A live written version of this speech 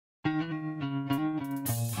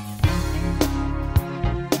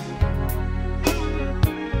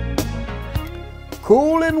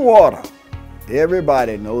Cooling Water.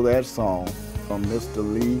 Everybody know that song from Mr.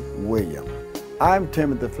 Lee Williams. I'm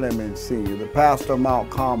Timothy Flemming, Sr., the pastor of Mount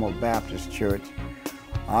Carmel Baptist Church.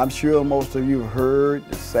 I'm sure most of you have heard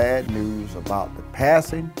the sad news about the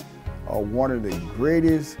passing of one of the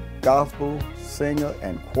greatest gospel singer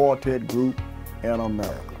and quartet group in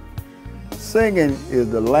America. Singing is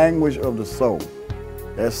the language of the soul.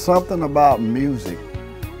 There's something about music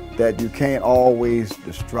that you can't always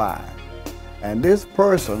describe. And this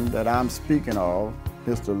person that I'm speaking of,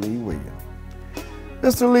 Mr. Lee Williams.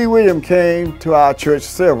 Mr. Lee Williams came to our church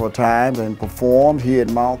several times and performed here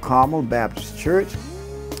at Mount Carmel Baptist Church.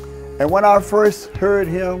 And when I first heard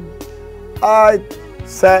him, I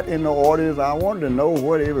sat in the audience. I wanted to know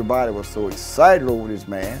what everybody was so excited over this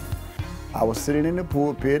man. I was sitting in the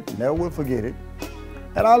pulpit, never will forget it.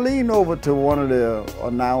 And I leaned over to one of the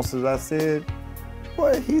announcers. I said,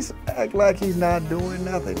 boy, he's act like he's not doing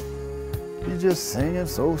nothing. He's just singing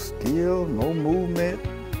so still, no movement.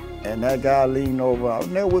 And that guy leaned over, I'll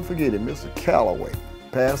never will forget it, Mr. Calloway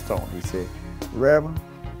passed on. He said, Reverend,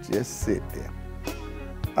 just sit there.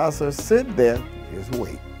 I said, sit there, just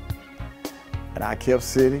wait. And I kept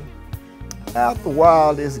sitting. After a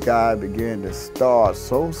while, this guy began to start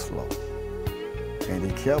so slow. And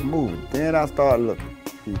he kept moving. Then I started looking.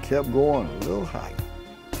 He kept going a little higher.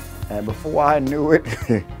 And before I knew it,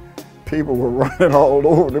 people were running all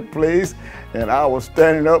over the place, and I was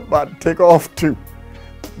standing up about to take off too.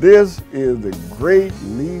 This is the great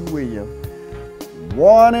Lee Williams,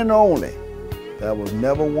 one and only. There was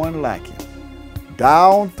never one like him.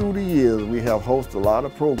 Down through the years, we have hosted a lot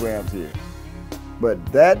of programs here. But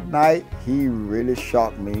that night, he really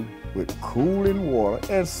shocked me with Cooling Water,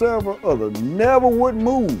 and several others never would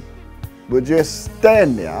move, would just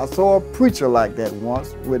stand there. I saw a preacher like that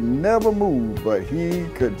once, would never move, but he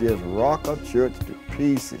could just rock a church to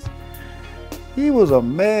pieces. He was a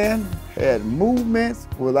man, had movements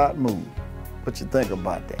without moving. What you think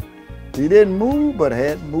about that? He didn't move, but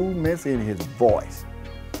had movements in his voice.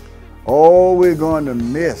 Oh, we're going to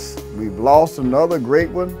miss. We've lost another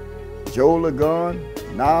great one, Joe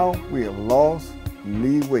Lagon. Now we have lost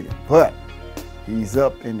Lee Williams. But he's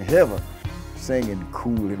up in heaven singing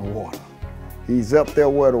Cooling Water. He's up there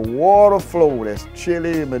where the water flows, that's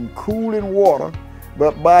chilly and cooling water,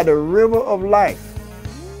 but by the river of life,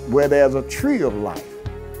 where there's a tree of life,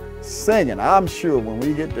 singing. I'm sure when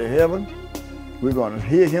we get to heaven, we're going to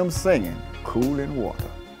hear him singing Cooling Water.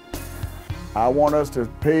 I want us to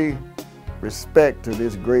pay respect to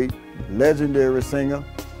this great legendary singer.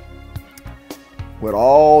 With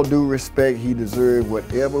all due respect, he deserved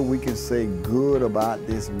whatever we can say good about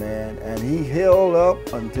this man, and he held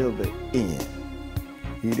up until the end.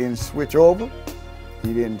 He didn't switch over,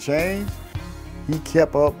 he didn't change, he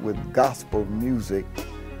kept up with gospel music,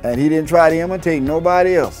 and he didn't try to imitate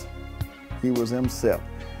nobody else. He was himself.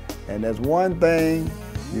 And there's one thing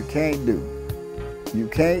you can't do. You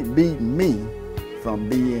can't beat me from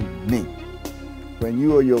being me. When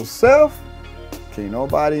you are yourself, can't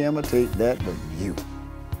nobody imitate that but you.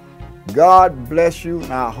 God bless you,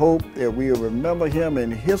 and I hope that we'll remember him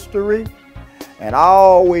in history. And I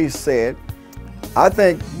always said, I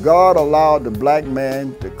think God allowed the black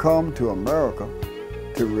man to come to America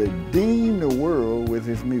to redeem the world with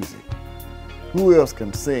his music. Who else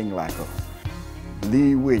can sing like us?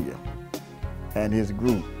 Lee Williams and his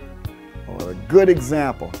group are a good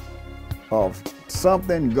example of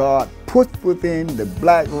something God put within the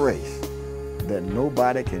black race that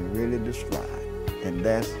nobody can really describe, and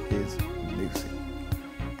that's his music.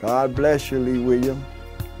 God bless you, Lee Williams.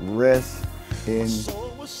 Rest in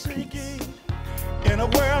peace. In a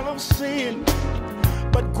world of sin,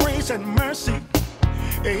 but grace and mercy,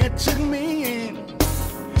 it took me in.